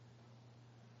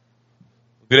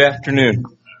Good afternoon.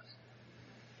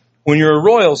 When you're a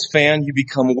Royals fan, you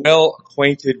become well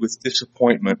acquainted with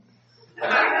disappointment.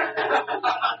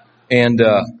 And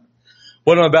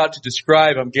what I'm about to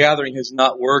describe, I'm gathering, has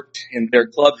not worked in their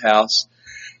clubhouse.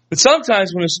 But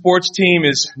sometimes when a sports team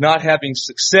is not having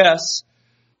success,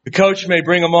 the coach may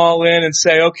bring them all in and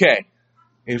say, okay,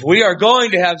 if we're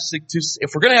going to have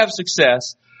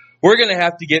success, we're going to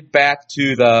have to get back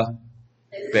to the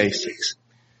basics.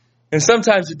 And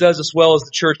sometimes it does us well as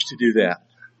the church to do that,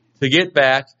 to get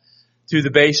back to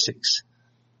the basics.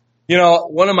 You know,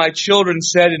 one of my children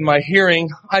said in my hearing,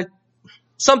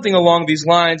 something along these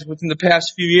lines within the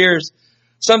past few years,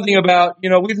 something about,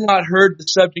 we've not heard the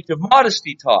subject of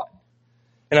modesty taught.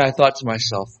 And I thought to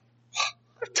myself,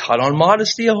 I've taught on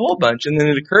modesty a whole bunch. And then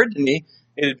it occurred to me,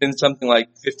 it had been something like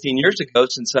 15 years ago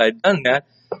since I had done that.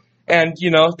 And,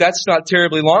 that's not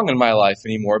terribly long in my life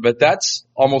anymore, but that's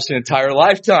almost an entire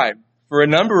lifetime for a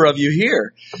number of you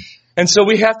here. And so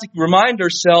we have to remind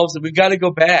ourselves that we've got to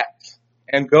go back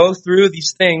and go through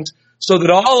these things so that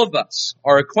all of us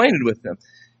are acquainted with them.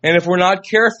 And if we're not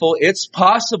careful, it's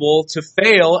possible to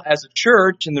fail as a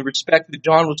church in the respect that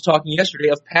John was talking yesterday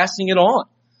of passing it on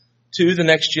to the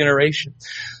next generation.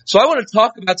 So I want to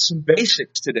talk about some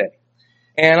basics today.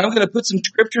 And I'm going to put some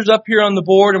scriptures up here on the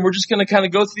board, and we're just going to kind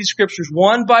of go through these scriptures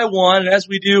one by one. And as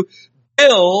we do,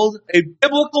 build a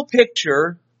biblical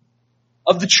picture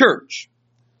of the church.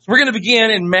 So we're going to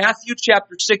begin in Matthew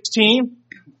chapter 16.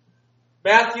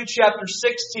 Matthew chapter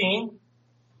 16,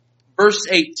 verse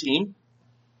 18.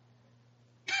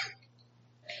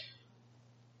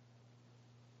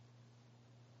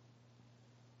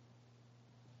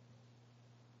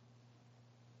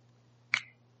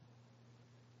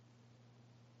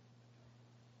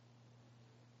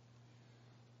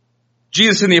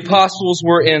 Jesus and the apostles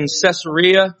were in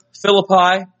Caesarea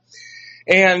Philippi,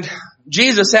 and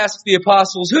Jesus asked the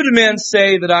apostles, who do men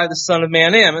say that I, the Son of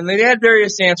Man, am? And they had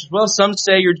various answers. Well, some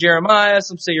say you're Jeremiah,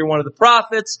 some say you're one of the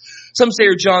prophets, some say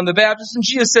you're John the Baptist. And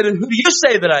Jesus said, who do you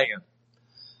say that I am?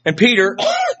 And Peter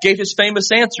gave his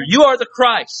famous answer, you are the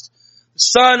Christ, the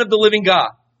Son of the living God.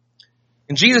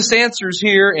 And Jesus answers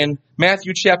here in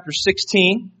Matthew chapter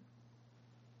 16.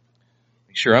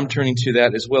 Make sure I'm turning to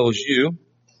that as well as you,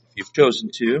 if you've chosen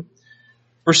to.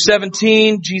 Verse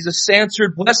 17, Jesus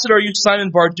answered, blessed are you, Simon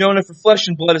Bar-Jonah, for flesh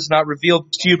and blood has not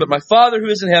revealed to you, but my Father who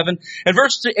is in heaven. And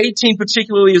verse 18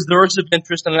 particularly is the verse of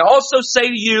interest. And I also say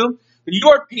to you that you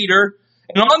are Peter,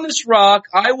 and on this rock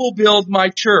I will build my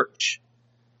church,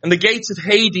 and the gates of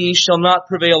Hades shall not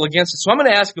prevail against it. So I'm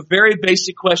going to ask a very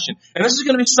basic question, and this is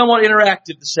going to be somewhat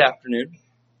interactive this afternoon.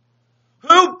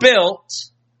 Who built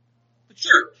the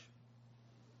church?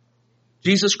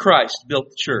 Jesus Christ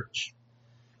built the church.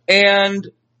 And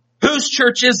whose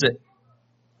church is it?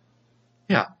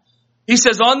 Yeah. He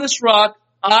says, on this rock,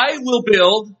 I will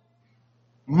build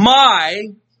my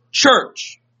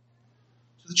church.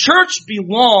 So the church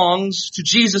belongs to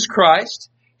Jesus Christ.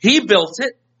 He built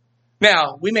it.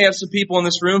 Now, we may have some people in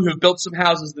this room who built some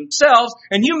houses themselves,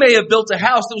 and you may have built a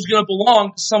house that was going to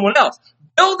belong to someone else.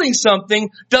 Building something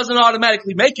doesn't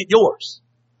automatically make it yours.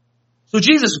 So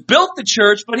Jesus built the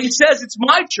church, but he says it's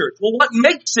my church. Well, what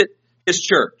makes it his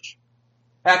church?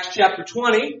 Acts chapter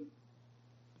 20.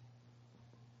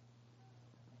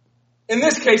 In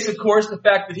this case, of course, the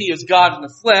fact that he is God in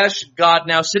the flesh, God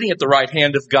now sitting at the right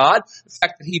hand of God, the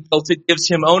fact that he built it gives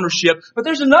him ownership. But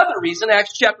there's another reason,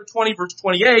 Acts chapter 20, verse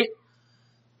 28.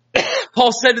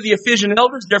 Paul said to the Ephesian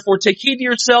elders, therefore take heed to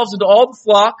yourselves and to all the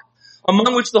flock,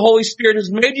 among which the Holy Spirit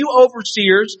has made you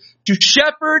overseers, to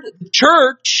shepherd the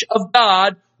church of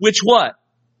God, which what?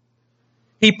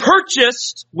 He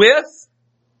purchased with,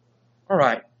 all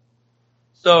right.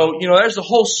 So, there's a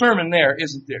whole sermon there,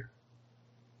 isn't there?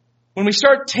 When we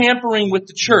start tampering with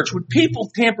the church, when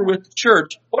people tamper with the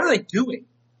church, what are they doing?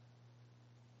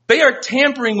 They are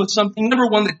tampering with something, number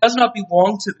one, that does not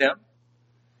belong to them.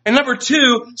 And number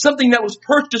two, something that was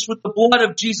purchased with the blood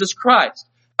of Jesus Christ.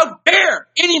 How dare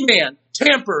any man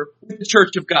tamper with the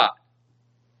church of God?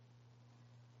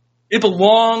 It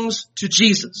belongs to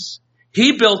Jesus.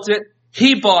 He built it.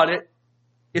 He bought it.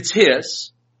 It's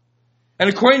his. And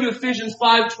according to Ephesians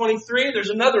 5:23, there's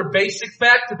another basic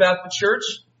fact about the church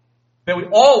that we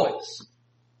always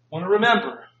want to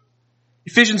remember.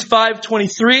 Ephesians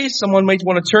 5:23, someone might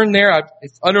want to turn there.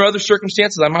 If under other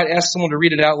circumstances, I might ask someone to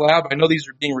read it out loud, but I know these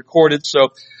are being recorded,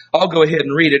 so I'll go ahead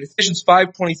and read it. Ephesians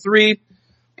 5:23,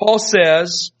 Paul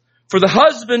says, for the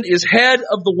husband is head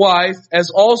of the wife, as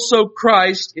also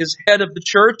Christ is head of the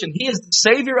church, and he is the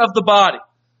Savior of the body.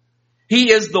 He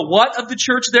is the what of the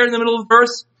church there in the middle of the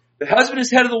verse? The husband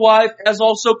is head of the wife, as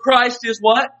also Christ is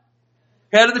what?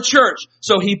 Head of the church.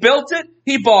 So he built it,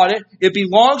 he bought it, it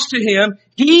belongs to him,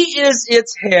 he is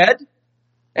its head,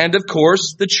 and of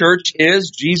course the church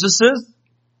is Jesus's.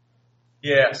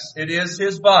 Yes, it is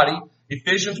his body.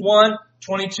 Ephesians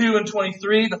 1:22 and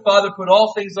 23, the Father put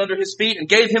all things under his feet and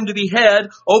gave him to be head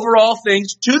over all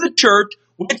things to the church,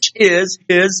 which is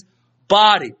his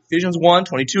body. Ephesians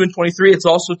 1:22 and 23. It's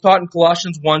also taught in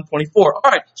Colossians 1:24. All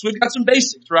right, so we've got some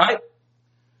basics, right?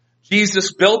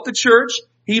 Jesus built the church.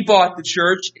 He bought the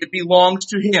church. It belongs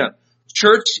to him.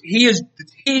 Church, he is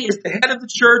the head of the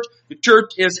church. The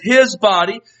church is his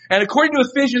body. And according to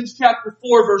Ephesians chapter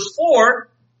 4, verse 4,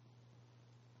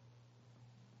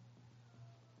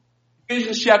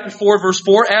 Ephesians chapter 4, verse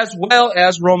 4, as well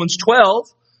as Romans 12,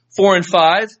 4 and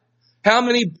 5, how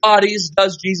many bodies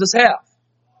does Jesus have?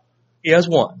 He has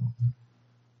one.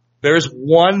 There is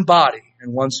one body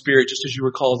and one spirit, just as you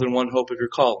were called in one hope of your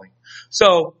calling.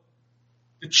 So,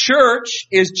 the church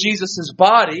is Jesus'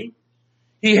 body.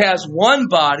 He has one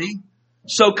body.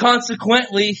 So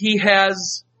consequently, he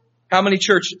has how many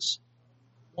churches?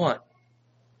 One.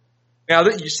 Now,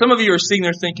 some of you are sitting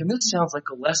there thinking, this sounds like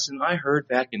a lesson I heard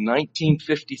back in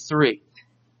 1953.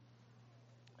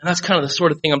 And that's kind of the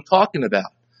sort of thing I'm talking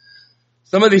about.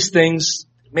 Some of these things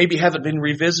maybe haven't been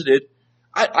revisited.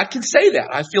 I can say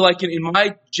that. I feel like in my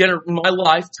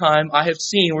lifetime, I have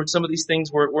seen where some of these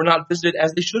things were not visited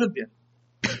as they should have been.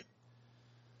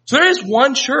 So there is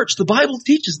one church. The Bible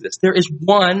teaches this. There is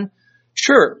one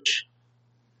church.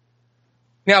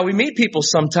 Now, we meet people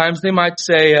sometimes. They might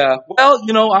say, well,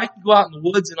 you know, I can go out in the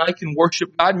woods and I can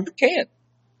worship God. And you can.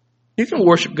 You can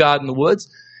worship God in the woods.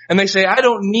 And they say, I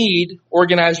don't need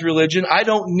organized religion. I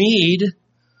don't need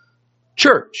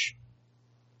church.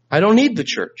 I don't need the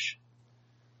church.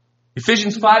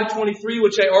 Ephesians 5:23,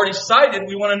 which I already cited,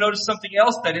 we want to notice something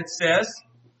else that it says.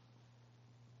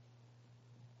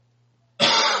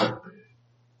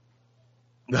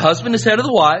 The husband is head of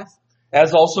the wife,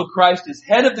 as also Christ is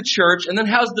head of the church. And then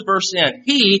how's the verse end?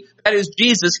 He, that is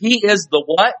Jesus, he is the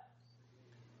what?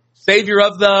 Savior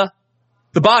of the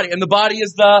body. And the body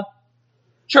is the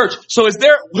church. So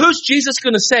who's Jesus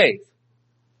going to save?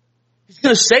 He's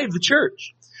going to save the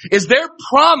church. Is there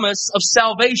promise of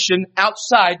salvation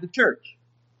outside the church?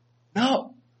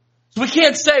 No. So we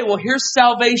can't say, well, here's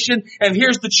salvation and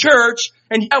here's the church.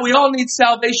 And yeah, we all need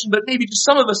salvation, but maybe just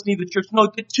some of us need the church. No,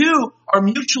 the two are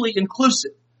mutually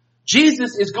inclusive.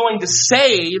 Jesus is going to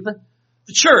save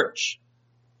the church.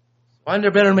 I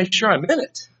better make sure I'm in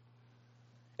it.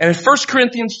 And in 1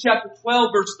 Corinthians chapter 12,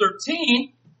 verse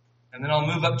 13, and then I'll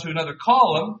move up to another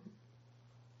column.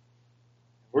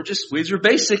 These are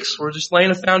basics. We're just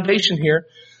laying a foundation here.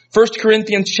 1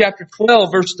 Corinthians chapter 12,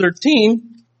 verse 13.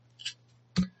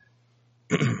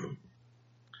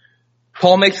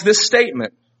 Paul makes this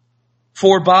statement.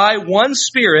 For by one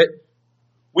Spirit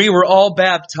we were all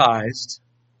baptized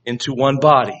into one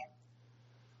body.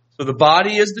 So the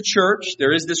body is the church.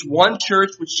 There is this one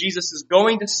church which Jesus is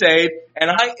going to save.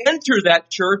 And I enter that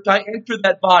church, I enter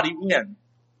that body when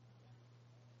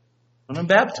I'm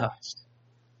baptized.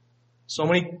 So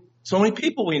many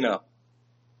people we know.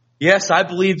 Yes, I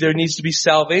believe there needs to be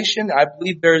salvation. I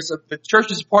believe the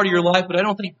church is a part of your life, but I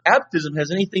don't think baptism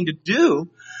has anything to do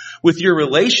with your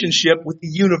relationship with the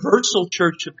universal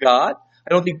church of God. I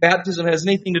don't think baptism has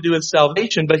anything to do with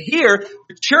salvation. But here,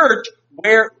 the church,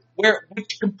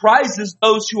 which comprises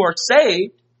those who are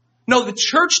saved. No, the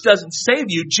church doesn't save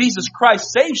you. Jesus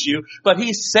Christ saves you, but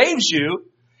he saves you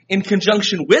in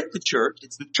conjunction with the church.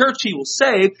 It's the church he will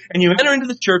save, and you enter into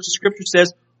the church, the scripture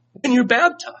says, when you're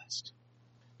baptized.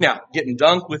 Now, getting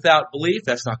dunked without belief,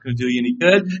 that's not going to do you any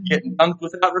good. Getting dunked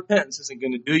without repentance isn't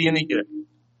going to do you any good.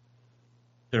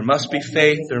 There must be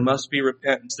faith. There must be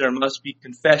repentance. There must be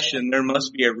confession. There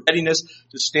must be a readiness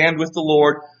to stand with the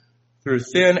Lord through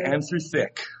thin and through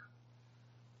thick.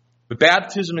 But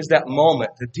baptism is that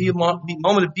moment, the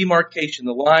moment of demarcation,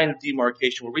 the line of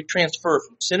demarcation, where we transfer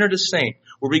from sinner to saint,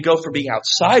 where we go from being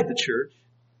outside the church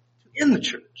to in the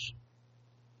church.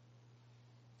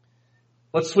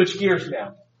 Let's switch gears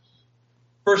now.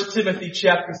 1 Timothy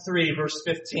chapter 3, verse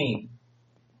 15.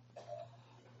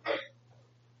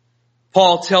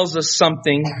 Paul tells us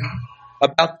something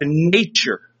about the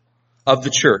nature of the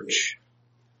church.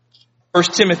 1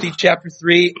 Timothy chapter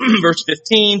 3, verse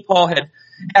 15, Paul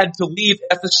had to leave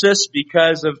Ephesus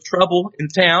because of trouble in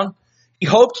town. He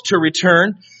hoped to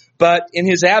return, but in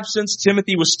his absence,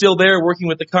 Timothy was still there working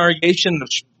with the congregation.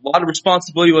 A lot of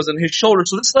responsibility was on his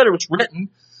shoulders. So this letter was written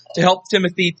to help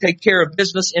Timothy take care of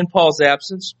business in Paul's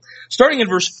absence. Starting in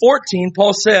verse 14,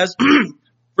 Paul says, 1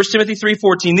 Timothy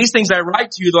 3:14, these things I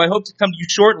write to you, though I hope to come to you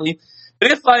shortly.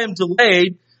 But if I am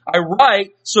delayed, I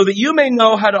write so that you may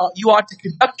know you ought to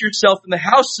conduct yourself in the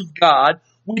house of God,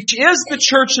 which is the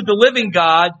church of the living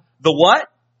God, the what?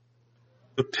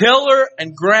 The pillar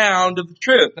and ground of the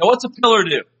truth. Now what's a pillar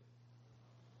do?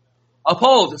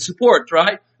 Upholds, it supports,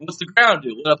 right? And what's the ground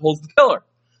do? It upholds the pillar.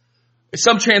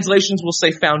 Some translations will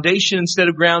say foundation instead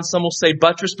of ground. Some will say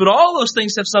buttress. But all those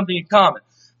things have something in common.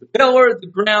 The pillar, the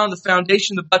ground, the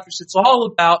foundation, the buttress. It's all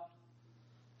about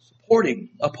supporting,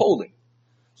 upholding.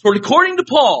 So according to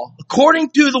Paul, according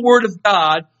to the Word of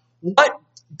God,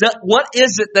 what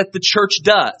is it that the church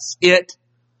does? It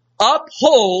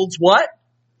upholds what?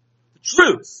 The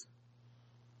truth.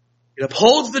 It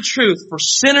upholds the truth for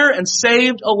sinner and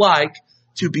saved alike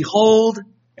to behold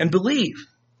and believe.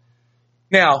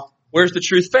 Now, where's the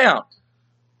truth found?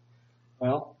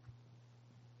 Well,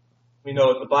 we know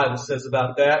what the Bible says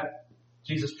about that.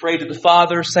 Jesus prayed to the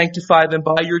Father, sanctify them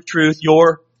by your truth.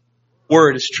 Your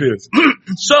word is truth.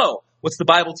 So, what's the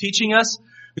Bible teaching us?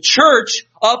 The church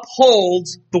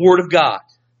upholds the Word of God.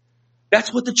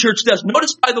 That's what the church does.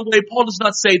 Notice, by the way, Paul does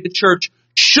not say the church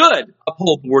should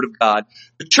uphold the Word of God.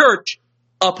 The church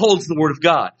upholds the Word of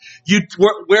God.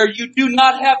 Where you do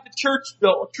not have the church,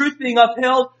 the truth being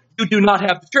upheld, you do not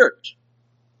have the church.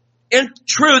 And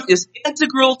truth is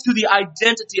integral to the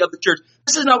identity of the church.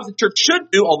 This is not what the church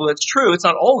should do, although that's true. It's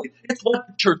not only. It's what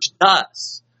the church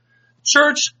does. The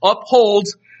church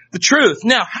upholds the truth.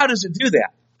 Now, how does it do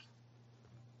that?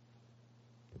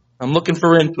 I'm looking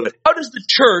for input. How does the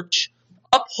church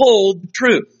uphold the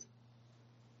truth?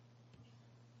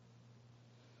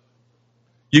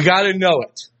 You got to know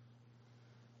it.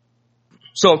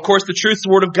 So, of course, the truth is the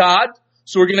Word of God.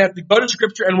 So we're going to have to go to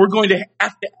Scripture and we're going to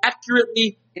have to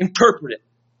accurately interpret it.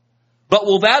 But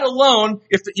will that alone,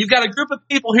 if you've got a group of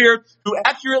people here who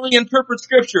accurately interpret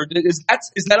Scripture, is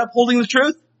that upholding the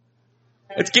truth?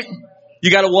 You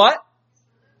got to what?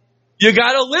 You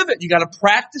got to live it. You got to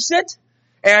practice it.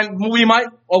 And we might,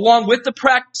 along with the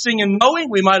practicing and knowing,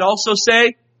 we might also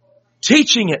say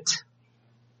teaching it.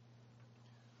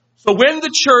 So when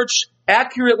the church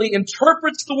accurately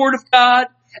interprets the Word of God,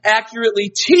 accurately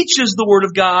teaches the Word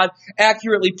of God,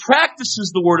 accurately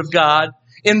practices the Word of God,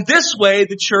 in this way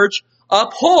the church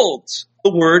upholds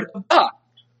the Word of God.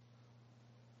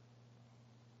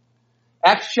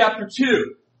 Acts chapter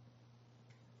 2.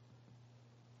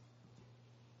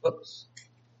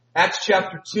 Acts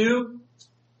chapter 2.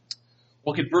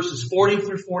 Look at verses 40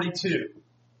 through 42.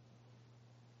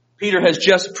 Peter has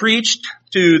just preached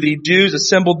to the Jews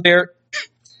assembled there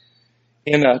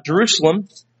in Jerusalem.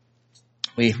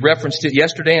 We referenced it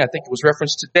yesterday, and I think it was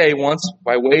referenced today once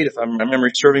by Wade, if my memory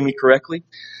is serving me correctly.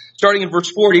 Starting in verse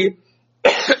 40,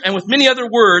 and with many other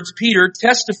words, Peter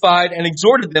testified and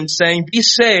exhorted them, saying, "Be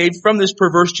saved from this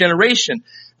perverse generation."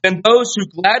 Then those who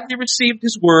gladly received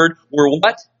his word were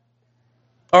what?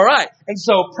 All right. And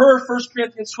so per 1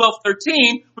 Corinthians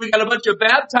 12:13, we've got a bunch of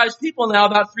baptized people now,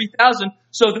 about 3,000.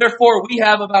 So therefore, we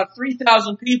have about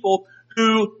 3,000 people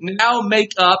who now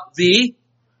make up the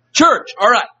church. All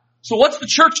right. So what's the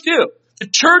church do? The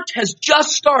church has just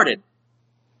started.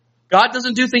 God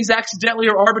doesn't do things accidentally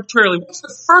or arbitrarily. What's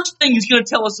the first thing he's going to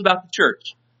tell us about the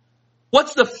church?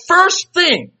 What's the first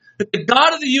thing that the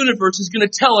God of the universe is going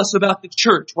to tell us about the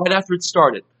church right after it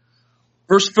started?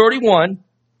 Verse 31,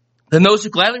 then those who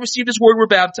gladly received his word were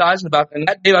baptized, and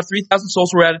that day about 3,000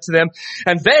 souls were added to them.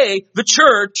 And they, the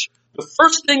church, the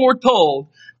first thing we're told,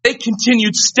 they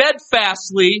continued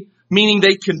steadfastly, meaning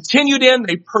they continued in,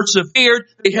 they persevered,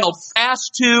 they held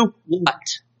fast to what?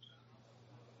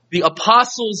 The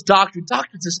apostles' doctrine.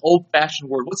 Doctrine's this old-fashioned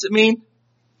word. What's it mean?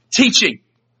 Teaching.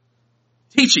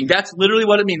 Teaching. That's literally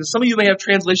what it means. Some of you may have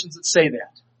translations that say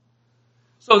that.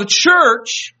 So the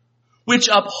church, which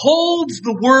upholds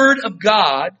the word of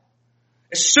God,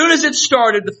 as soon as it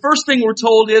started, the first thing we're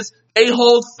told is they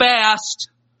hold fast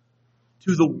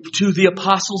to the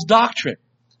apostles' doctrine.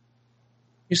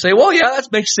 You say, well, yeah,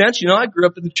 that makes sense. You know, I grew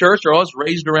up in the church, or I was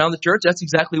raised around the church. That's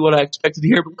exactly what I expected to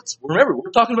hear. But let's remember,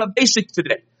 we're talking about basics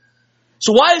today.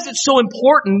 So why is it so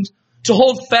important to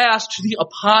hold fast to the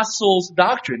apostles'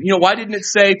 doctrine? You know, why didn't it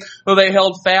say, well, they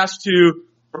held fast to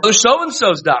Brother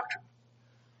so-and-so's doctrine?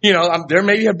 You know, there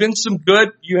may have been some good,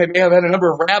 you may have had a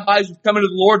number of rabbis who've come into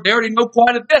the Lord. They already know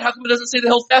quite a bit. How come it doesn't say they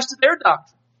held fast to their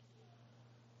doctrine?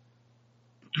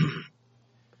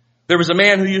 There was a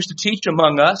man who used to teach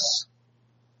among us,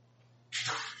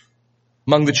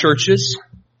 among the churches,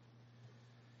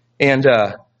 and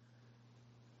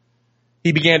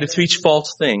he began to teach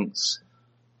false things.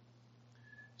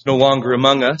 He's no longer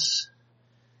among us.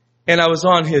 And I was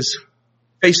on his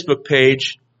Facebook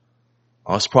page.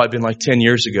 Oh, it's probably been like 10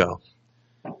 years ago.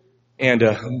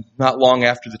 And not long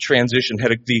after the transition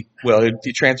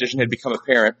the transition had become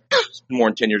apparent. It's been more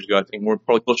than 10 years ago, I think. More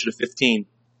probably closer to 15.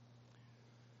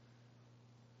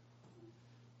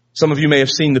 Some of you may have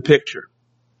seen the picture.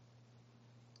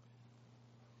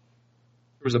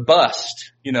 There was a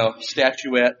bust,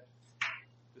 statuette,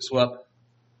 of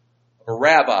a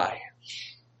rabbi.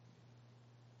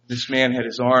 This man had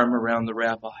his arm around the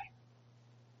rabbi.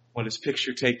 What his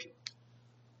picture taken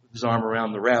with his arm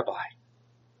around the rabbi.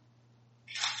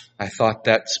 I thought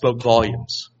that spoke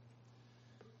volumes.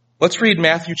 Let's read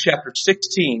Matthew chapter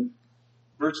 16,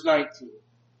 verse 19.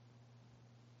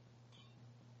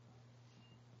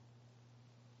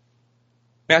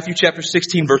 Matthew chapter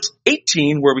 16, verse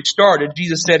 18, where we started,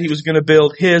 Jesus said he was going to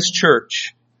build his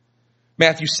church.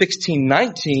 Matthew 16,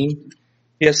 19,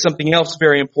 he has something else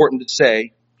very important to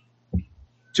say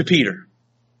to Peter,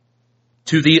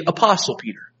 to the apostle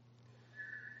Peter.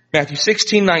 Matthew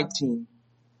 16, 19.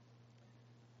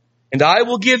 And I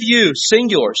will give you,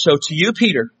 singular, so to you,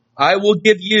 Peter, I will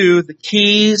give you the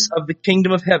keys of the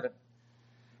kingdom of heaven.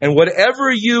 And whatever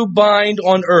you bind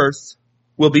on earth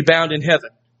will be bound in heaven.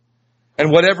 And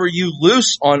whatever you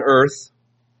loose on earth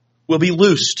will be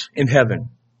loosed in heaven.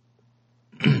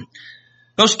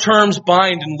 Those terms,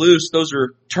 bind and loose, those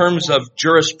are terms of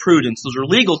jurisprudence. Those are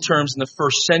legal terms in the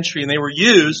first century, and they were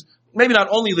used, maybe not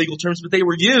only legal terms, but they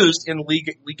were used in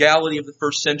legality of the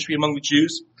first century among the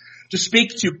Jews to speak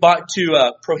to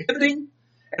prohibiting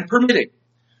and permitting.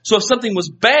 So if something was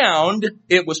bound,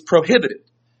 it was prohibited.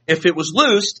 If it was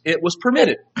loosed, it was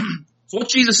permitted. So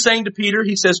what's Jesus saying to Peter?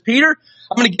 He says, Peter,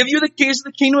 I'm going to give you the keys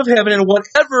of the kingdom of heaven, and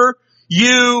whatever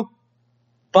you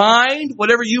bind,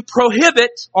 whatever you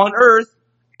prohibit on earth,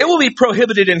 it will be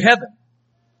prohibited in heaven.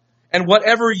 And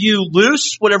whatever you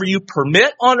loose, whatever you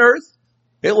permit on earth,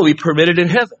 it will be permitted in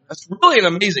heaven. That's really an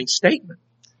amazing statement.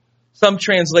 Some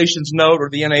translations note, or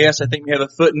the NAS, I think, may have a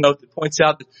footnote that points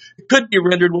out that it could be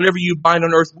rendered, whatever you bind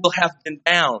on earth will have been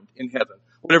bound in heaven.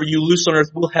 Whatever you loose on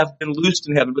earth will have been loosed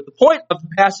in heaven. But the point of the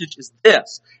passage is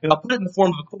this, and I'll put it in the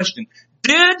form of a question.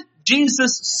 Did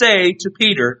Jesus say to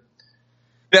Peter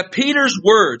that Peter's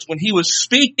words, when he was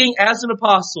speaking as an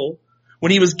apostle,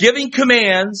 when he was giving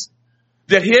commands,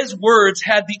 that his words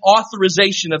had the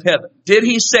authorization of heaven? Did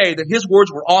he say that his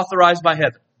words were authorized by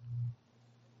heaven?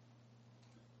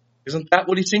 Isn't that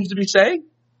what he seems to be saying?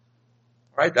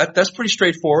 Right? That's pretty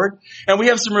straightforward. And we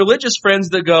have some religious friends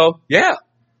that go, yeah,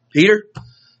 Peter,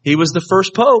 he was the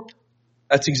first pope.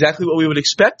 That's exactly what we would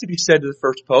expect to be said to the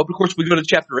first pope. Of course, we go to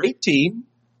chapter 18,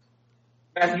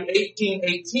 Matthew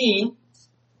 18:18.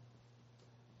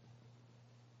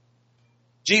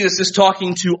 Jesus is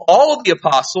talking to all of the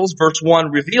apostles. Verse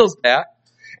 1 reveals that.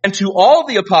 And to all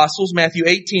the apostles, Matthew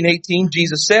 18:18,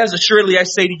 Jesus says, assuredly I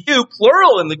say to you,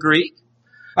 plural in the Greek,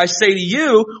 I say to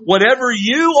you, whatever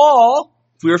you all,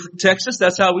 if we were from Texas,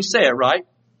 that's how we say it, right?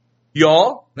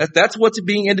 Y'all, that's what's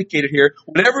being indicated here.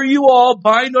 Whatever you all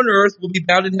bind on earth will be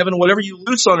bound in heaven. Whatever you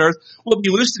loose on earth will be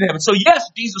loosed in heaven. So yes,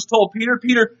 Jesus told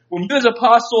Peter, when you as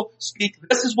apostle speak,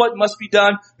 this is what must be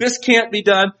done. This can't be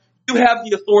done. You have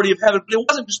the authority of heaven. But it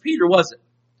wasn't just Peter, was it?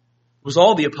 It was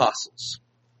all the apostles.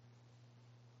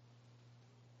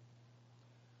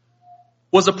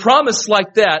 Was a promise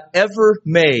like that ever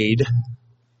made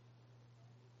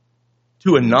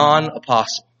to a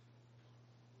non-apostle?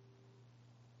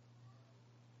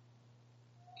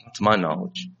 To my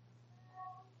knowledge.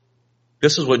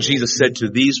 This is what Jesus said to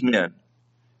these men.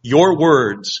 Your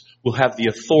words will have the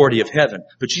authority of heaven.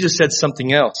 But Jesus said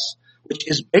something else, which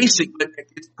is basic, but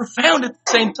it's profound at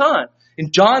the same time.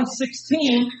 In John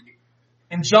 16,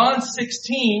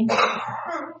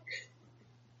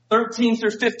 13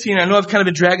 through 15, I know I've kind of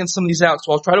been dragging some of these out,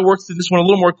 so I'll try to work through this one a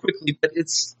little more quickly, but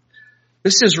this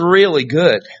is really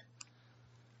good,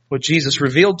 what Jesus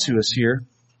revealed to us here.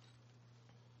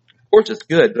 Of course it's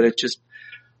good, but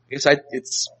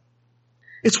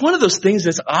it's one of those things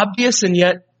that's obvious, and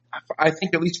yet I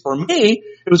think, at least for me,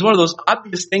 it was one of those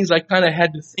obvious things I kind of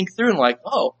had to think through and like,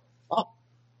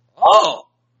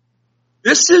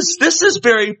 this is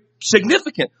very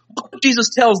significant. Look what Jesus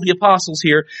tells the apostles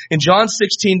here in John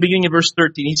 16, beginning in verse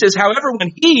 13. He says, however,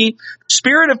 when he, the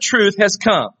Spirit of truth, has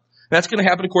come, that's going to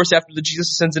happen, of course, after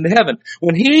Jesus ascends into heaven.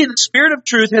 When he, the Spirit of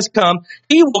truth, has come,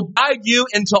 he will guide you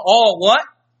into all what?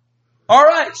 All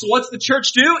right, so what's the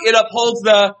church do? It upholds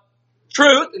the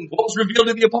truth. And what was revealed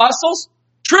to the apostles?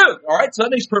 Truth. All right, so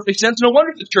that makes perfect sense. No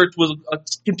wonder the church was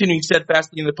continuing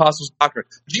steadfastly in the apostles' doctrine.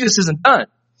 But Jesus isn't done.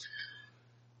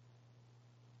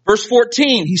 Verse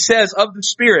 14, he says of the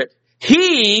Spirit,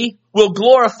 he will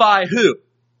glorify who?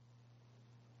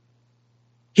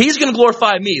 He's going to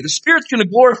glorify me. The Spirit's going to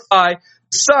glorify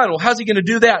the Son. Well, how's he going to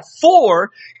do that? For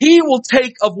he will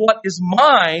take of what is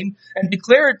mine and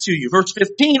declare it to you. Verse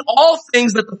 15, all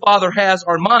things that the Father has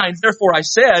are mine. Therefore I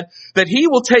said that he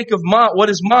will take of what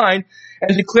is mine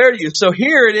and declare to you. So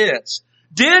here it is.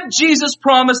 Did Jesus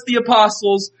promise the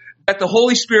apostles that the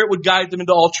Holy Spirit would guide them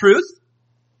into all truth?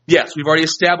 Yes, we've already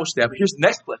established that. But here's the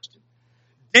next question.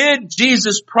 Did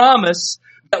Jesus promise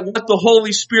that what the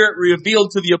Holy Spirit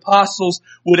revealed to the apostles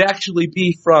would actually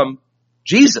be from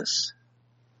Jesus?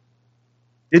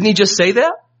 Didn't he just say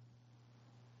that?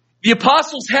 The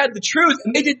apostles had the truth,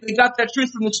 and they got that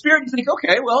truth from the Spirit. You think,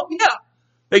 okay, well, yeah,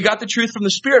 they got the truth from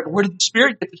the Spirit. But where did the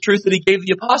Spirit get the truth that he gave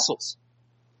the apostles?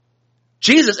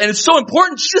 Jesus. And it's so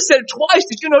important. Jesus said it twice.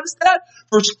 Did you notice that?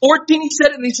 Verse 14, he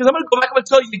said it, and he says, I'm going to go back, I'm going to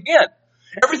tell you again.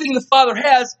 Everything the Father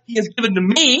has, he has given to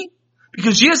me.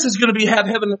 Because Jesus is going to have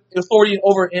heaven authority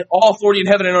over all authority in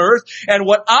heaven and on earth. And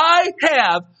what I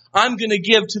have, I'm going to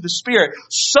give to the Spirit.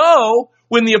 So,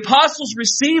 when the apostles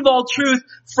receive all truth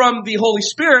from the Holy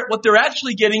Spirit, what they're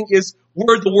actually getting is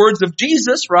the words of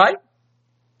Jesus, right?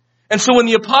 And so when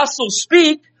the apostles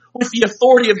speak with the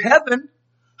authority of heaven,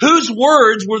 whose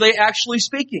words were they actually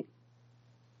speaking?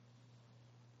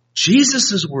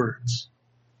 Jesus' words.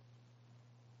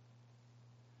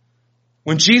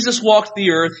 When Jesus walked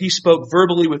the earth, he spoke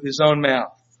verbally with his own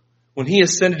mouth. When he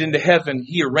ascended into heaven,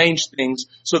 he arranged things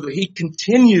so that he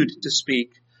continued to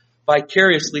speak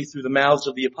vicariously through the mouths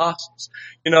of the apostles.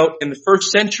 You know, in the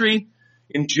first century,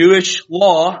 in Jewish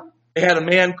law, they had an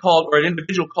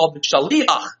individual called the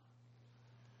Shaliach.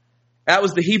 That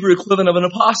was the Hebrew equivalent of an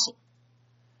apostle.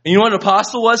 And you know what an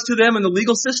apostle was to them in the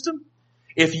legal system?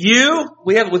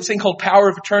 We have what's thing called power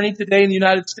of attorney today in the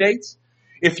United States.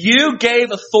 If you gave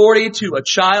authority to a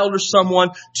child or someone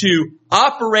to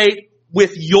operate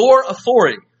with your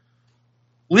authority,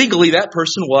 legally that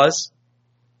person was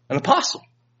an apostle.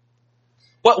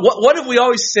 What have we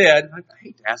always said? I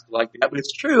hate to ask it like that, but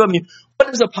it's true. I mean, what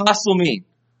does apostle mean?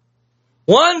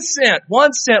 1 cent. Well,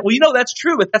 you know that's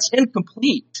true, but that's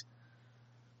incomplete.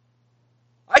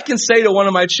 I can say to one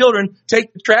of my children,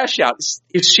 take the trash out.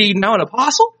 Is she now an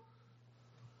apostle?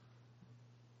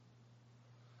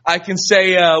 I can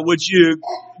say, would you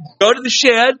go to the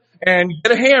shed and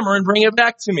get a hammer and bring it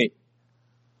back to me?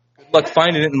 Good luck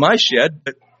finding it in my shed,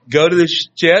 but go to the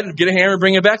shed and get a hammer and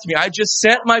bring it back to me. I just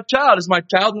sent my child. Is my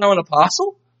child now an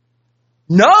apostle?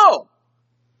 No.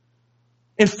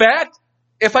 In fact,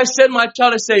 if I send my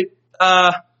child, I say,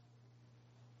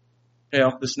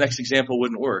 this next example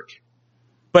wouldn't work.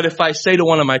 But if I say to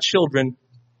one of my children,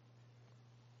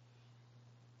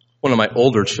 one of my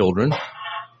older children,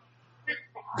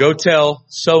 go tell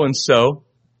so-and-so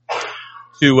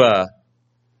to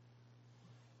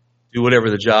do whatever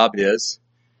the job is.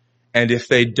 And if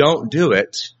they don't do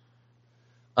it,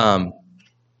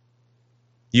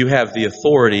 you have the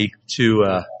authority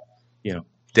to,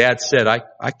 Dad said, I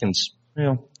can,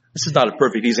 this is not a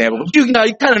perfect example, but you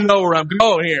kind of know where I'm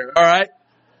going here, all right?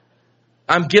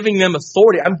 I'm giving them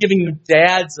authority. I'm giving them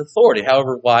Dad's authority,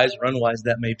 however wise or unwise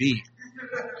that may be.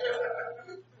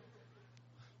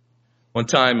 One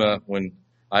time when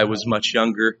I was much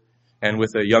younger and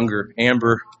with a younger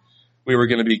Amber, we were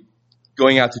going to be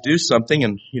going out to do something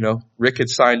and, Rick had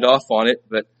signed off on it,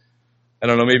 but I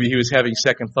don't know, maybe he was having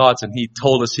second thoughts and he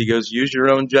told us, he goes, use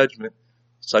your own judgment,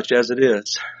 such as it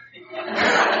is.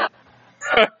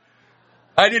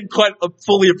 I didn't quite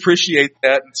fully appreciate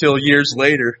that until years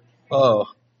later. Oh,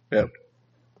 yeah.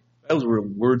 Those were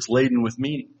words laden with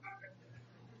meaning.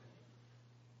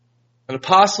 An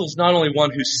apostle is not only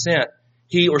one who sent,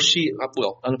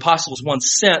 an apostle is one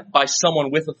sent by someone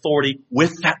with authority,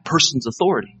 with that person's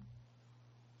authority.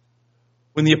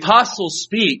 When the apostles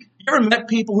speak, you ever met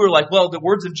people who are like, well, the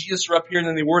words of Jesus are up here and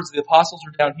then the words of the apostles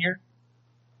are down here?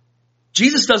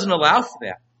 Jesus doesn't allow for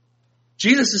that.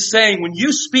 Jesus is saying, when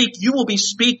you speak, you will be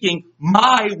speaking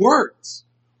my words.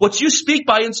 What you speak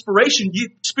by inspiration,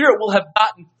 Spirit will have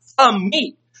gotten from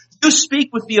me. You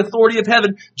speak with the authority of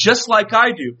heaven just like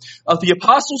I do. The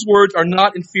apostles' words are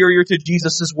not inferior to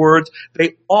Jesus' words.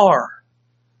 They are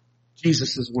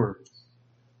Jesus' words.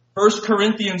 1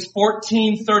 Corinthians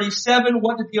 14:37,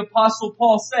 what did the apostle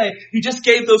Paul say? He just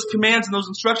gave those commands and those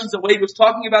instructions that Wade was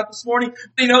talking about this morning.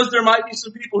 He knows there might be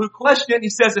some people who question it. He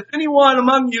says, if anyone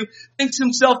among you thinks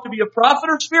himself to be a prophet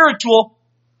or spiritual,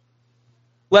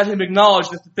 let him acknowledge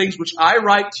that the things which I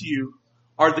write to you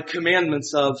are the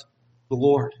commandments of the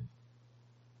Lord.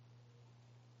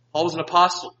 Paul was an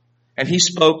apostle, and he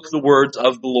spoke the words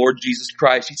of the Lord Jesus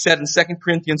Christ. He said in 2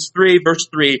 Corinthians 3, verse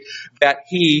 3, that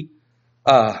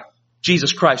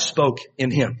Jesus Christ spoke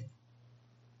in him.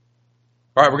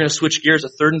 All right, we're going to switch gears a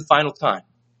third and final time.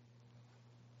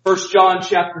 1 John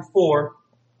chapter 4,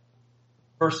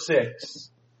 verse 6.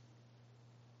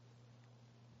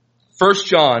 1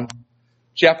 John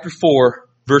chapter 4,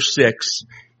 verse 6.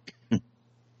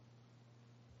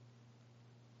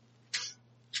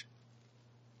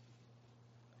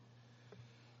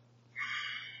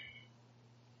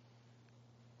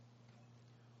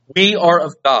 We are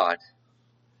of God.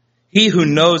 He who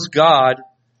knows God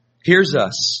hears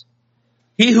us.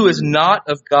 He who is not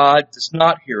of God does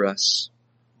not hear us.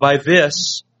 By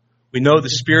this, we know the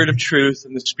spirit of truth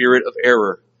and the spirit of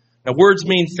error. Now, words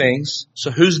mean things,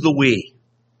 so who's the we?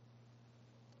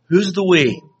 Who's the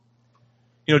we?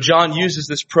 You know, John uses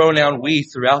this pronoun we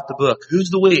throughout the book. Who's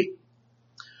the we?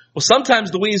 Well,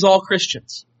 sometimes the we is all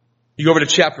Christians. You go over to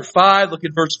chapter 5, look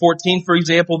at verse 14, for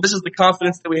example. This is the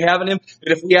confidence that we have in Him,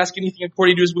 that if we ask anything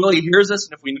according to His will, He hears us.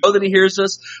 And if we know that He hears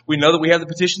us, we know that we have the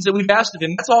petitions that we've asked of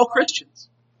Him. That's all Christians.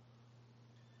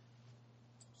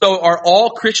 So are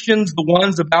all Christians the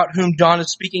ones about whom John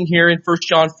is speaking here in 1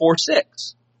 John 4,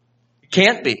 6? It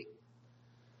can't be.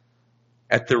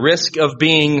 At the risk of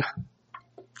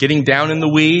getting down in the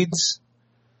weeds,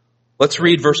 let's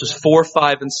read verses 4,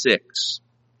 5, and 6.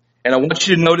 And I want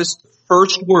you to notice the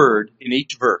first word in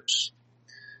each verse.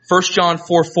 1 John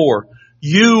 4, 4.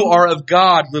 You are of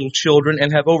God, little children,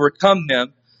 and have overcome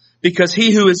them, because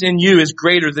he who is in you is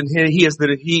greater than he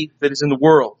that is in the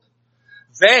world.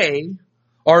 They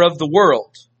are of the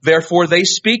world. Therefore they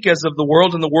speak as of the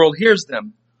world, and the world hears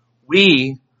them.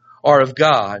 We are of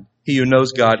God. He who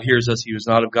knows God hears us. He who is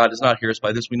not of God does not hear us.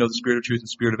 By this we know the spirit of truth and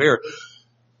spirit of error.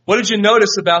 What did you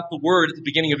notice about the word at the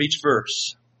beginning of each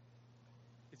verse?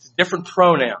 It's a different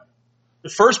pronoun. The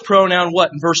first pronoun,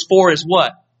 what? In verse 4 is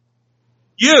what?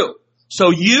 You. So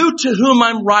you to whom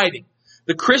I'm writing,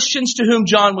 the Christians to whom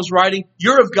John was writing,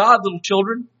 you're of God, little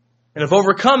children, and have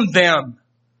overcome them.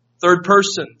 Third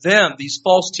person, them, these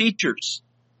false teachers.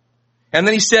 And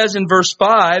then he says in verse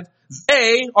 5,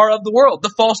 they are of the world, the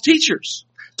false teachers.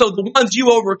 So the ones you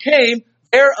overcame,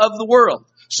 they're of the world.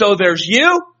 So there's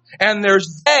you, and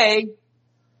there's they,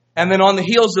 and then on the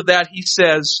heels of that he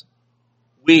says,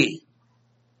 we.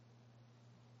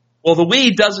 Well, the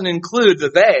we doesn't include the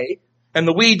they, and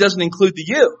the we doesn't include the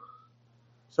you.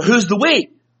 So who's the we?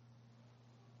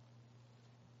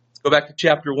 Let's go back to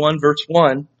chapter 1, verse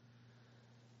 1.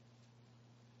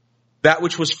 That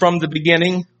which was from the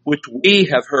beginning, which we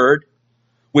have heard,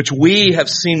 which we have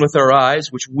seen with our eyes,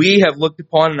 which we have looked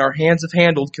upon and our hands have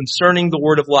handled concerning the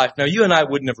word of life. Now, you and I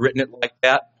wouldn't have written it like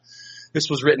that. This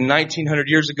was written 1900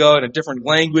 years ago in a different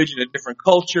language, in a different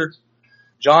culture.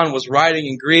 John was writing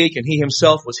in Greek and he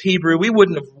himself was Hebrew. We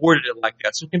wouldn't have worded it like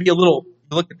that. So it can be a little,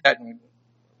 you look at that and what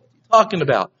are you talking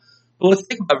about? Well, let's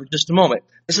think about it for just a moment.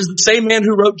 This is the same man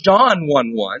who wrote John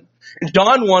 1:1. And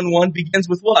John 1:1 begins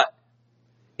with what?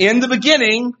 In the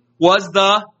beginning was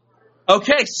the...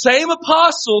 Okay, same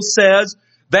apostle says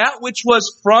that which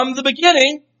was from the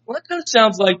beginning. Well, that kind of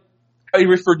sounds like how he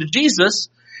referred to Jesus.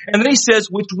 And then he says,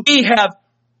 which we have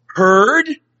heard,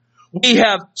 we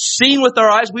have seen with our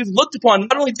eyes, we've looked upon.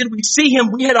 Not only did we see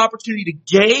him, we had opportunity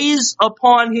to gaze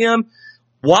upon him,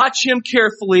 watch him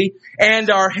carefully, and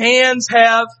our hands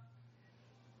have...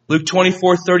 Luke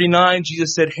 24:39,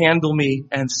 Jesus said, handle me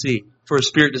and see. For a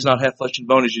spirit does not have flesh and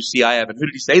bone as you see I have. And who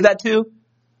did he say that to?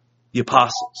 The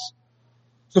apostles.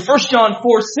 So 1 John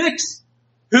 4:6,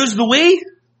 who's the we?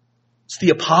 It's the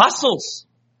apostles.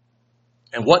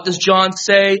 And what does John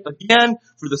say? Again,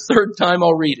 for the third time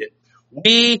I'll read it.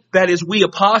 We, that is we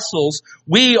apostles,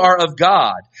 we are of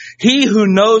God. He who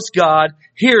knows God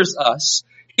hears us.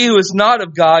 He who is not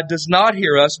of God does not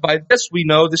hear us. By this we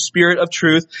know the spirit of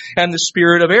truth and the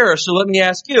spirit of error. So let me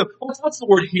ask you, what's the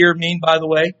word hear mean, by the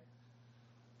way?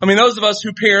 I mean, those of us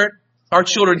who parent our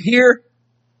children hear,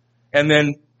 and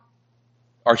then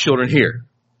our children hear,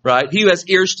 right? He who has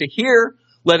ears to hear,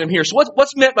 let him hear. So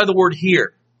what's meant by the word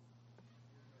hear?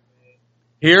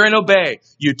 Hear and obey.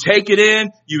 You take it in,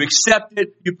 you accept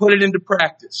it, you put it into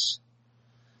practice.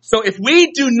 So if we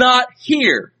do not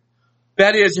hear,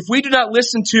 that is, if we do not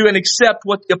listen to and accept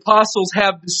what the apostles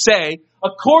have to say,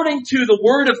 according to the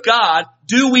word of God,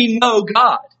 do we know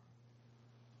God?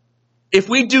 If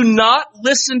we do not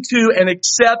listen to and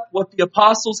accept what the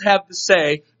apostles have to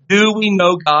say, do we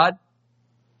know God?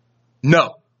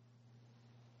 No.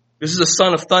 This is a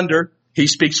son of thunder. He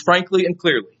speaks frankly and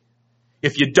clearly.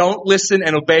 If you don't listen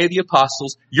and obey the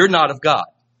apostles, you're not of God.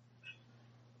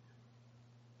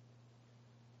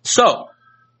 So,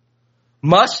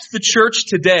 must the church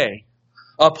today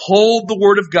uphold the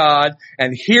word of God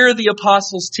and hear the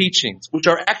apostles' teachings, which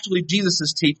are actually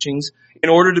Jesus' teachings, in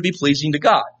order to be pleasing to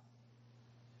God?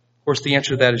 Of course, the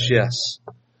answer to that is yes.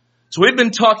 So we've been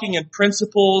talking in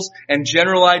principles and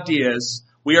general ideas.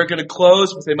 we are going to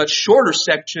close with a much shorter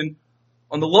section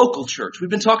on the local church. We've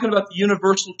been talking about the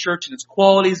universal church and its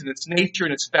qualities and its nature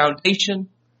and its foundation.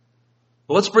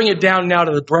 But let's bring it down now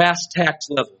to the brass tacks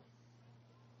level.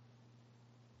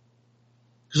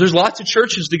 Because there's lots of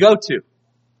churches to go to.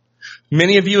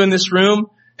 Many of you in this room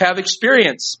have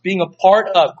experience being a part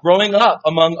of, growing up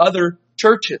among other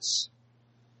churches.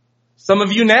 Some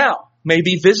of you now may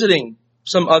be visiting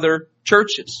some other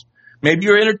churches. Maybe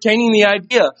you're entertaining the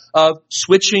idea of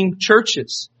switching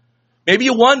churches. Maybe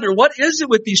you wonder, what is it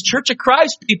with these Church of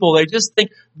Christ people? They just think,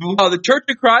 well, the Church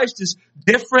of Christ is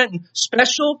different and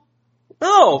special.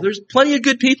 No, there's plenty of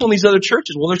good people in these other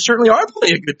churches. Well, there certainly are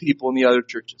plenty of good people in the other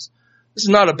churches. This is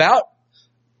not about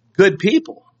good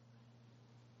people.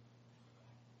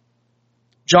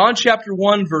 John chapter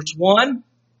 1, verse 1.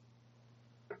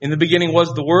 In the beginning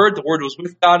was the Word was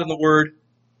with God, and the Word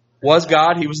was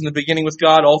God. He was in the beginning with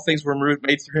God. All things were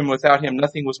made through Him. Without Him,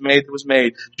 nothing was made that was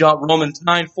made. Romans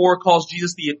 9:4 calls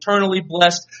Jesus the eternally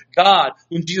blessed God.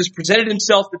 When Jesus presented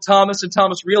Himself to Thomas, and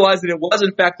Thomas realized that it was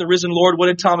in fact the risen Lord, what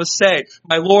did Thomas say?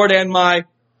 My Lord and my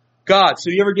God.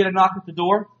 So you ever get a knock at the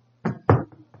door?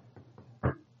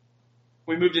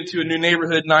 We moved into a new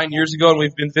neighborhood 9 years ago, and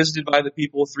we've been visited by the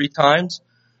people 3 times.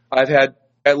 I've had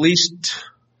at least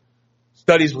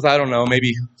studies with,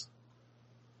 maybe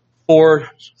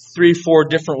 3, 4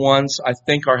 different ones. I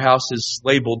think our house is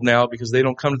labeled now because they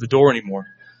don't come to the door anymore.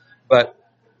 But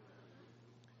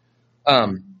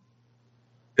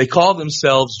they call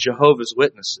themselves Jehovah's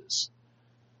Witnesses.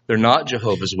 They're not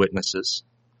Jehovah's Witnesses,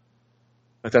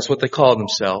 but that's what they call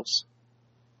themselves.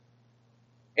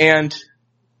 And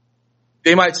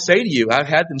they might say to you, I've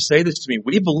had them say this to me,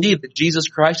 we believe that Jesus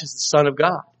Christ is the Son of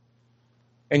God.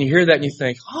 And you hear that and you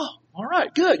think, oh, all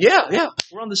right, good. Yeah,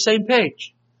 we're on the same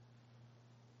page.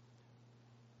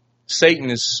 Satan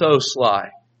is so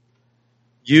sly.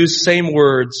 Use same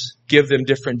words, give them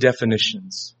different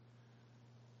definitions.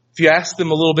 If you ask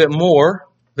them a little bit more,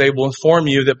 they will inform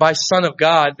you that by Son of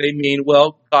God, they mean,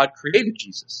 well, God created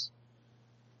Jesus.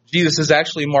 Jesus is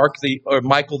actually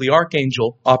Michael the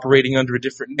Archangel operating under a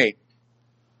different name.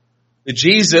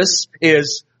 Jesus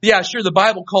is, the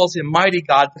Bible calls Him mighty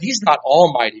God, but He's not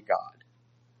almighty God.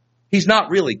 He's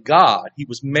not really God. He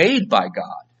was made by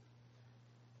God.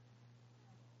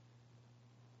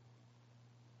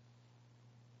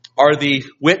 Are the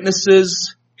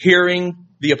witnesses hearing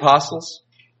the apostles?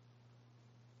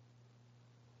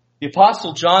 The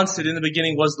apostle John said, in the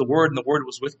beginning was the Word, and the Word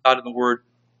was with God, and the Word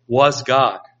was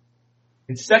God.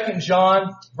 In 2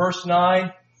 John, verse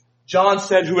 9, John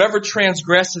said, whoever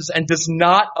transgresses and does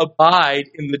not abide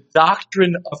in the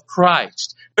doctrine of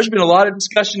Christ. There's been a lot of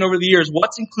discussion over the years.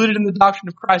 What's included in the doctrine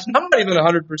of Christ? And I'm not even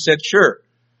 100% sure.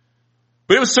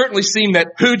 But it would certainly seem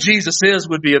that who Jesus is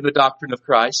would be in the doctrine of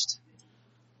Christ.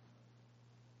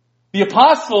 The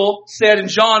apostle said in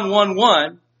John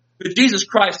 1:1 that Jesus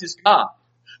Christ is God.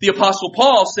 The apostle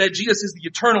Paul said Jesus is the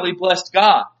eternally blessed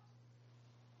God.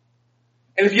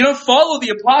 And if you don't follow the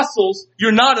apostles,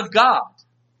 you're not of God.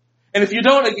 And if you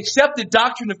don't accept the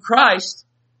doctrine of Christ,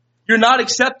 you're not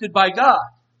accepted by God.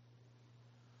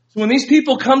 So when these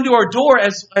people come to our door,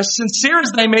 as sincere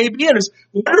as they may be and as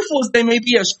wonderful as they may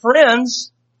be as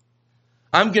friends,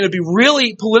 I'm going to be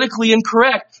really politically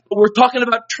incorrect, but we're talking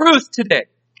about truth today.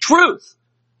 Truth.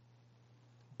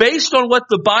 Based on what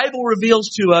the Bible reveals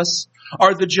to us,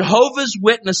 are the Jehovah's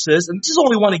Witnesses, and this is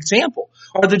only one example,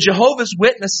 are the Jehovah's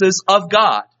Witnesses of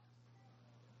God?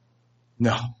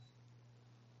 No.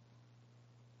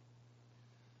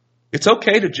 It's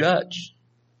okay to judge.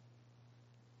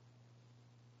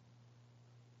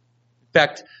 In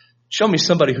fact, show me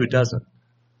somebody who doesn't.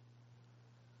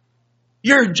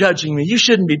 You're judging me. You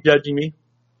shouldn't be judging me.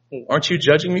 Well, aren't you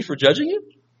judging me for judging you?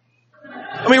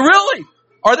 I mean, really?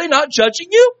 Are they not judging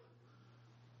you?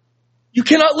 You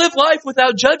cannot live life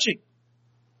without judging.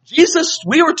 Jesus,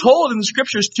 we were told in the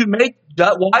scriptures to make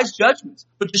wise judgments,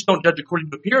 but just don't judge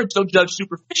according to appearance. Don't judge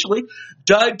superficially.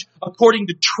 Judge according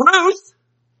to truth.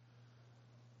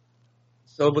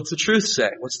 So what's the truth say?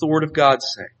 What's the Word of God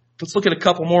say? Let's look at a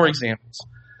couple more examples.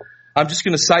 I'm just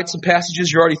going to cite some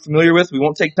passages you're already familiar with. We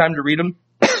won't take time to read them.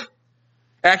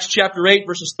 Acts chapter 8,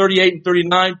 verses 38 and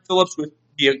 39. Philip's with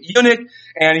the eunuch,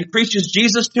 and he preaches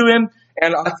Jesus to him.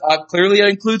 And clearly it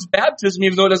includes baptism,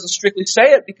 even though it doesn't strictly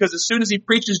say it, because as soon as he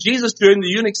preaches Jesus to him, the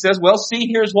eunuch says, well, see,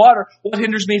 here's water. What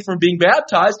hinders me from being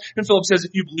baptized? And Philip says,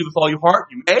 if you believe with all your heart,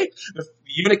 you may. The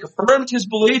eunuch affirmed his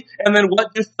belief, and then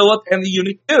what do Philip and the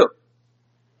eunuch do?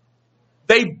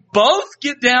 They both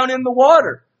get down in the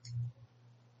water.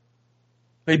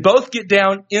 They both get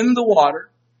down in the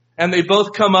water, and they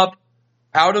both come up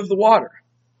out of the water.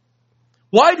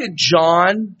 Why did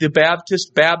John the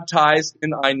Baptist baptize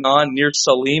in Ainon near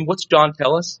Salim? What's John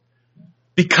tell us?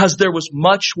 Because there was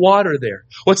much water there.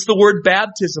 What's the word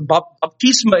baptism,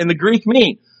 baptisma in the Greek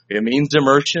mean? It means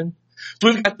immersion. So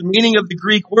we've got the meaning of the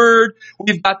Greek word.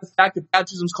 We've got the fact that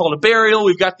baptism is called a burial.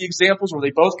 We've got the examples where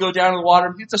they both go down in the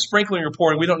water. It's a sprinkling or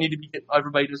pouring. We don't need to be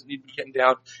everybody doesn't need to be getting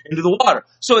down into the water.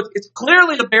 So it's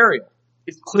clearly a burial.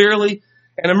 It's clearly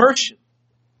an immersion.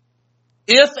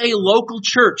 If a local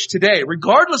church today,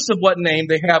 regardless of what name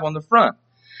they have on the front,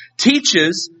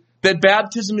 teaches that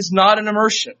baptism is not an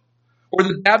immersion, or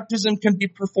that baptism can be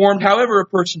performed however a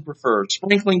person prefers,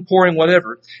 sprinkling, pouring,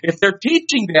 whatever, if they're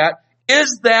teaching that,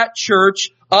 is that church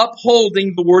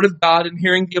upholding the Word of God and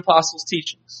hearing the apostles'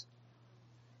 teachings?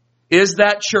 Is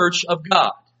that church of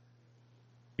God?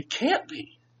 It can't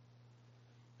be.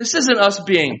 This isn't us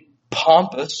being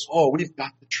pompous. Oh, we've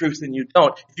got the truth and you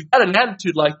don't. If you've got an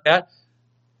attitude like that,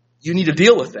 you need to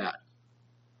deal with that.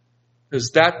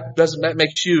 Because that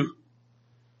makes you,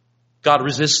 God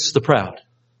resists the proud.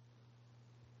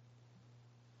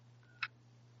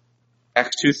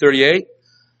 Acts 2:38.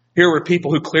 Here were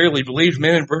people who clearly believed,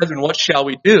 men and brethren, what shall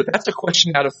we do? That's a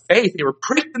question out of faith. They were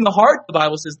pricked in the heart, the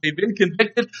Bible says. They've been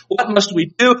convicted. What must we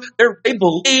do? They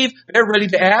believe. They're ready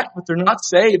to act, but they're not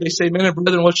saved. They say, men and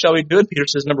brethren, what shall we do? And Peter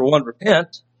says, number one,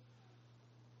 repent.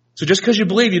 So just because you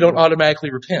believe, you don't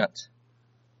automatically repent.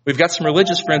 We've got some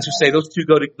religious friends who say those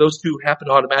two happen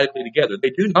automatically together. They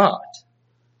do not.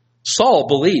 Saul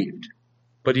believed,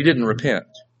 but he didn't repent.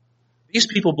 These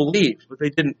people believed, but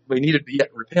they needed to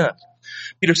yet repent.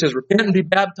 Peter says, repent and be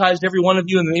baptized, every one of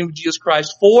you, in the name of Jesus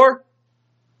Christ, for,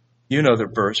 you know the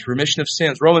verse, remission of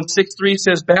sins. Romans 6:3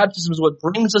 says, baptism is what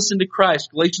brings us into Christ.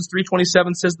 Galatians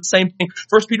 3:27 says the same thing.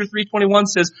 1 Peter 3:21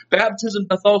 says, baptism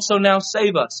doth also now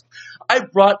save us. I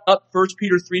brought up 1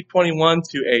 Peter 3:21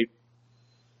 to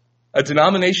a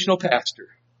denominational pastor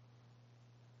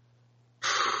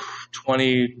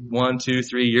 21, 2,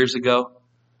 3 years ago.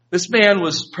 This man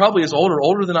was probably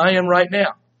older than I am right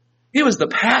now. He was the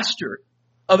pastor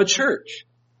of a church.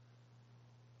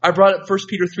 I brought up 1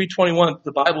 Peter 3:21.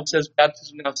 The Bible says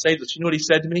baptism now saves us. You know what he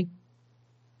said to me?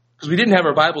 Because we didn't have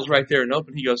our Bibles right there and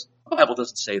open. He goes, the Bible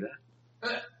doesn't say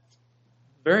that.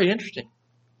 Very interesting.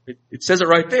 It says it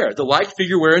right there. The like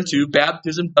figure whereunto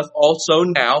baptism doth also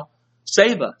now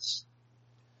save us.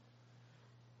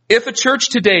 If a church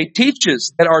today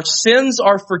teaches that our sins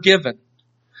are forgiven,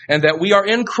 and that we are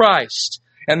in Christ,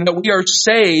 and that we are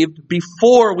saved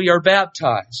before we are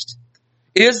baptized,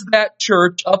 is that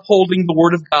church upholding the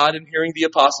Word of God and hearing the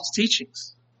apostles'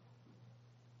 teachings?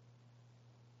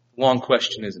 Long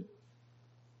question, isn't it?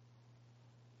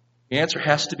 The answer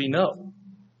has to be no.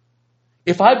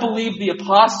 If I believe the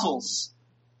apostles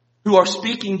who are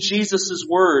speaking Jesus'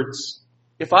 words,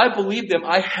 if I believe them,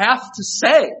 I have to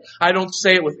say, I don't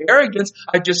say it with arrogance,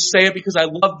 I just say it because I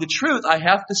love the truth. I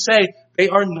have to say they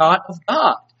are not of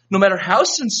God, no matter how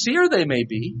sincere they may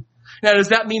be. Now, does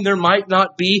that mean there might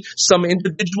not be some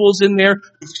individuals in there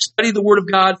who studied the Word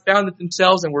of God, found it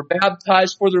themselves, and were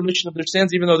baptized for the remission of their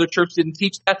sins, even though their church didn't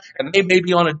teach that, and they may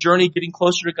be on a journey getting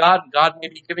closer to God, and God may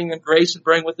be giving them grace and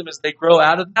bearing with them as they grow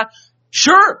out of that?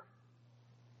 Sure.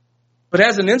 But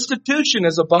as an institution,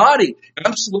 as a body,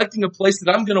 I'm selecting a place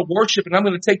that I'm going to worship and I'm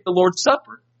going to take the Lord's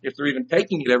Supper, if they're even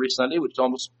taking it every Sunday, which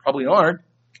almost probably aren't.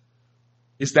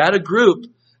 Is that a group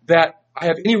that I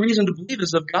have any reason to believe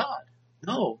is of God?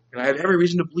 No. And I have every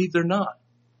reason to believe they're not.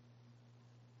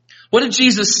 What did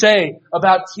Jesus say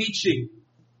about teaching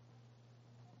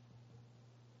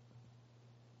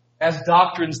as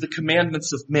doctrines the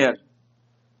commandments of men?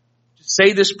 Just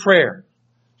say this prayer.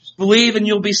 Just believe and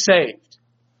you'll be saved.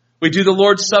 We do the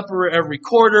Lord's Supper every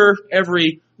quarter,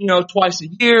 twice a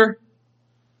year.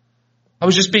 I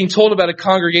was just being told about a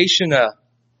congregation,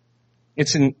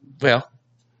 it's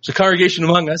a congregation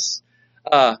among us.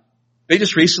 They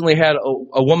just recently had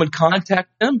a woman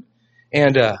contact them,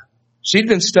 and she'd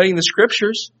been studying the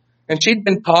scriptures, and she'd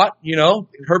been taught, in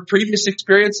her previous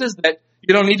experiences that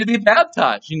you don't need to be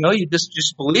baptized. You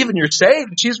just believe and you're saved.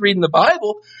 And she's reading the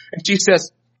Bible, and she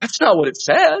says, that's not what it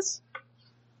says.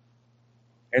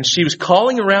 And she was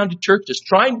calling around to churches,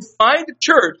 trying to find a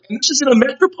church, and this is in a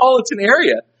metropolitan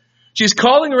area. She's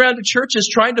calling around to churches,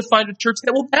 trying to find a church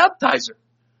that will baptize her.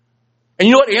 And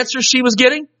you know what answer she was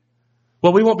getting?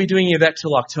 Well, we won't be doing any of that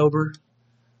till October.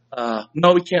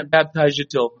 No, we can't baptize you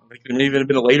till, it could even have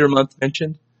been a later month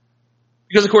mentioned.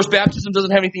 Because, of course, baptism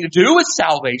doesn't have anything to do with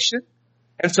salvation.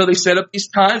 And so they set up these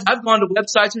times. I've gone to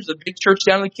websites. There's a big church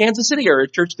down in the Kansas City area,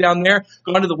 church down there.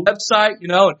 Gone to the website,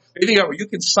 and they think you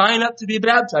can sign up to be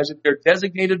baptized at their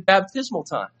designated baptismal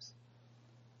times.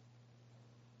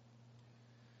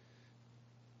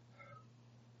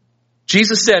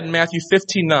 Jesus said in Matthew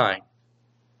 15:9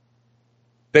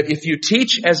 that if you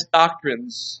teach as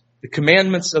doctrines the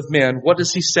commandments of men, what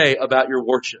does he say about your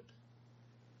worship?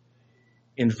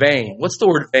 In vain. What's the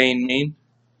word vain mean?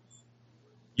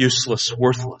 Useless,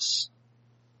 worthless.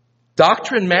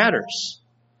 Doctrine matters.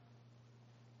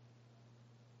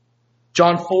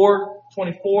 John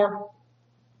 4:24.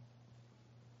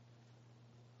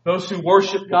 Those who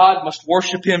worship God must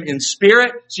worship Him in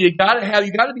spirit. So you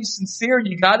gotta be sincere,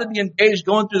 you gotta be engaged.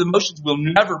 Going through the motions will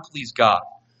never please God.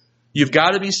 You've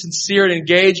got to be sincere and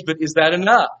engaged, but is that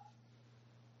enough?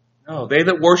 No, they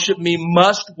that worship me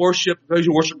must worship, those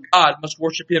who worship God must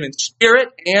worship Him in spirit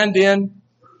and in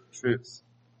truth.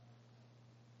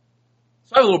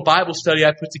 So I have a little Bible study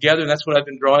I put together, and that's what I've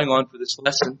been drawing on for this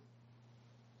lesson.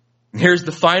 And here's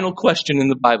the final question in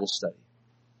the Bible study,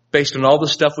 based on all the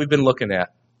stuff we've been looking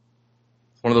at.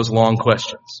 It's one of those long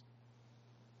questions.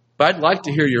 But I'd like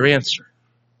to hear your answer.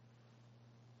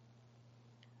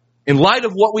 In light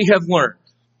of what we have learned,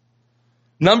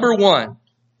 number one,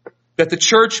 that the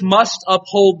church must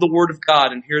uphold the Word of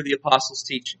God and hear the apostles'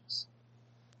 teachings.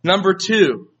 Number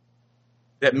two,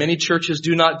 that many churches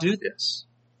do not do this.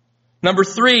 Number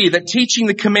three, that teaching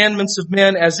the commandments of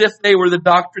men as if they were the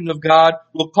doctrine of God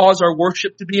will cause our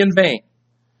worship to be in vain.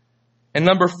 And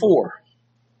number four,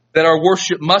 that our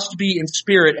worship must be in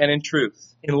spirit and in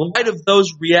truth. In light of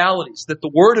those realities that the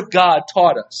Word of God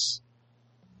taught us,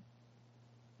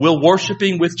 will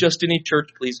worshiping with just any church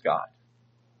please God?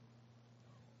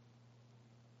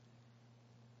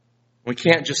 We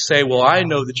can't just say, well, I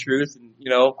know the truth, and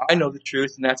I know the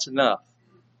truth, and that's enough.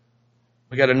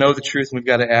 We got to know the truth, and we've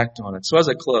got to act on it. So as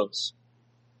I close,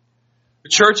 the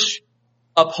church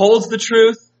upholds the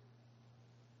truth,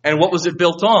 and what was it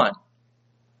built on?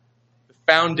 The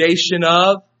foundation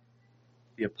of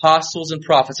the apostles and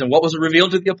prophets. And what was it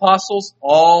revealed to the apostles?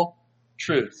 All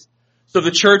truth. So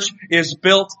the church is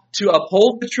built to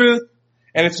uphold the truth,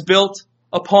 and it's built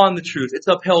upon the truth. It's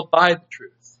upheld by the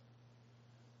truth.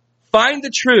 Find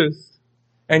the truth,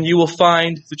 and you will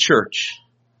find the church.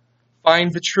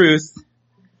 Find the truth,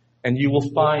 and you will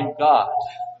find God.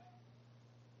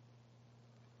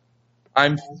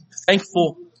 I'm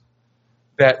thankful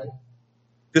that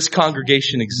this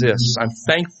congregation exists. I'm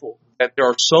thankful that there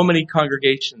are so many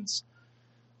congregations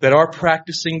that are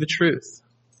practicing the truth.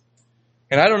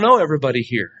 And I don't know everybody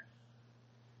here.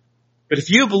 But if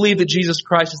you believe that Jesus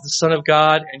Christ is the Son of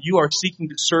God and you are seeking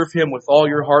to serve Him with all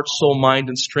your heart, soul, mind,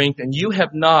 and strength, and you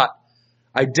have not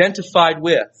identified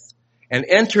with and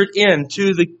entered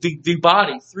into the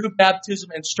body through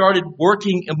baptism and started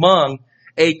working among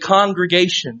a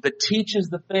congregation that teaches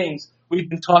the things we've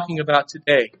been talking about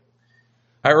today,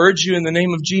 I urge you in the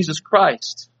name of Jesus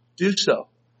Christ, do so.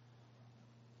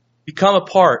 Become a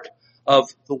part of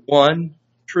the one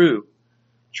true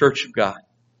Church of God.